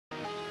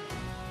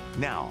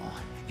Now,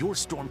 your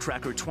Storm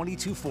Tracker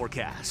 22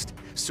 forecast,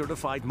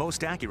 certified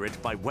most accurate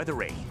by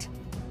WeatherAid.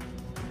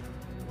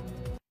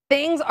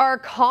 Things are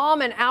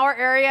calm in our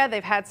area.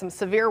 They've had some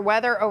severe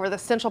weather over the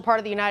central part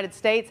of the United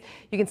States.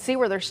 You can see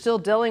where they're still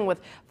dealing with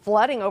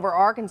flooding over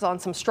Arkansas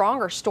and some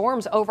stronger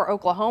storms over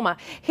Oklahoma.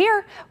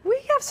 Here, we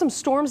have some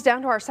storms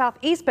down to our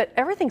southeast, but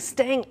everything's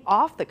staying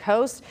off the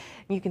coast.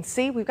 And you can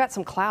see we've got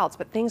some clouds,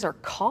 but things are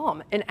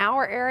calm in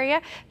our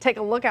area. Take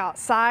a look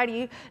outside.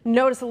 You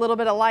notice a little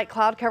bit of light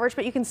cloud coverage,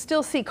 but you can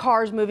still see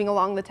cars moving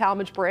along the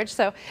Talmadge Bridge.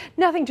 So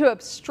nothing to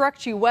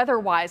obstruct you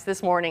weather-wise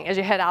this morning as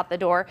you head out the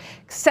door,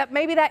 except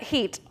maybe that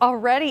heat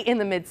already in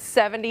the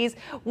mid-70s.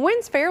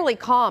 Wind's fairly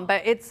calm,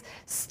 but it's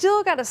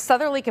still got a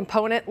southerly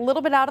component, a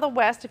little bit out of the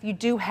west if you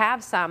do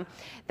have some.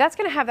 That's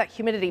going to have that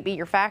humidity be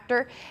your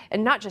factor,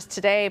 and not just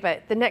today,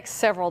 but the next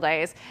several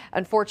days.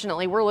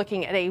 Unfortunately, we're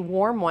looking at a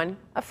warm one.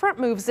 A front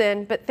moves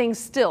in, but things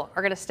still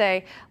are going to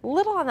stay a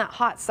little on that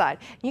hot side.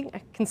 You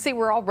can see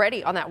we're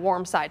already on that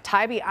warm side.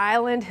 Tybee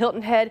Island,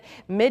 Hilton Head,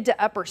 mid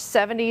to upper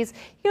 70s. You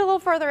get a little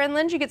further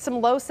inland, you get some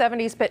low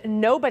 70s, but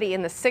nobody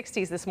in the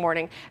 60s this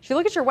morning. If you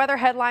look at your weather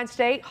headlines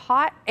today,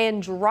 hot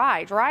and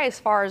dry. Dry as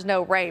far as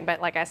no rain,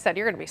 but like I said,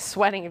 you're going to be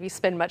sweating if you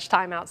spend much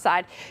time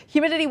outside.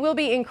 Humidity will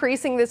be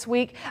increasing this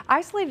week.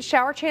 Isolated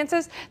shower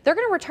chances, they're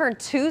going to return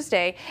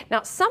Tuesday.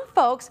 Now, some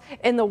folks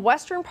in the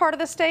western part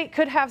of the state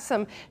could have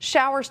some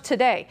showers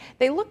today.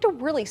 They look to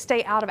really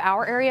stay out of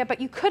our area, but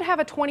you could have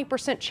a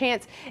 20%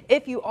 chance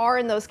if you are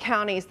in those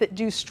counties that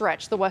do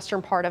stretch the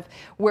western part of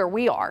where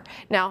we are.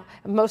 Now,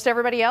 most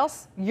everybody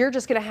else, you're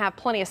just going to have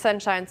plenty of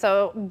sunshine,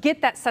 so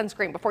get that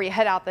sunscreen before you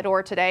head out the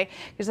door today,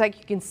 because like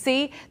you can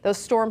see, those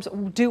storms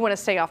do want to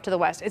stay off to the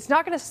west. It's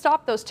not going to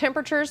stop those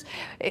temperatures.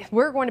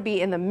 We're going to be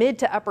in the mid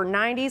to upper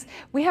 90s.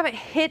 We haven't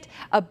hit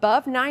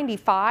above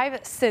 95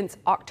 since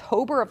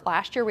October of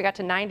last year. We got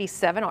to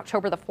 97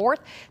 October the 4th.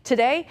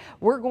 Today,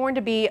 we're going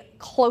to be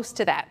close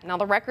to that. Now,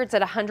 the record's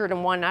at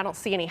 101. I don't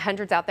see any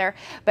hundreds out there,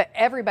 but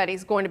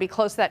everybody's going to be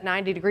close to that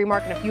 90-degree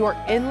mark. And if you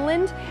are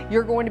inland,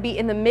 you're going to be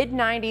in the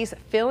mid-90s,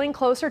 feeling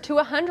closer to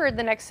 100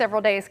 the next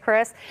several days,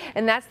 Chris.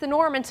 And that's the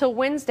norm until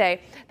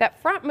Wednesday.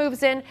 That front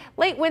moves in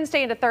late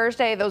Wednesday into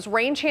Thursday. Those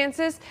rain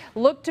chances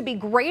look to be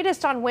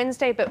greatest on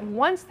Wednesday, but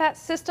once that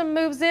system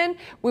moves in,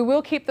 we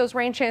will keep those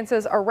rain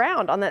chances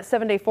around on that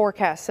 7-day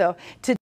forecast. So to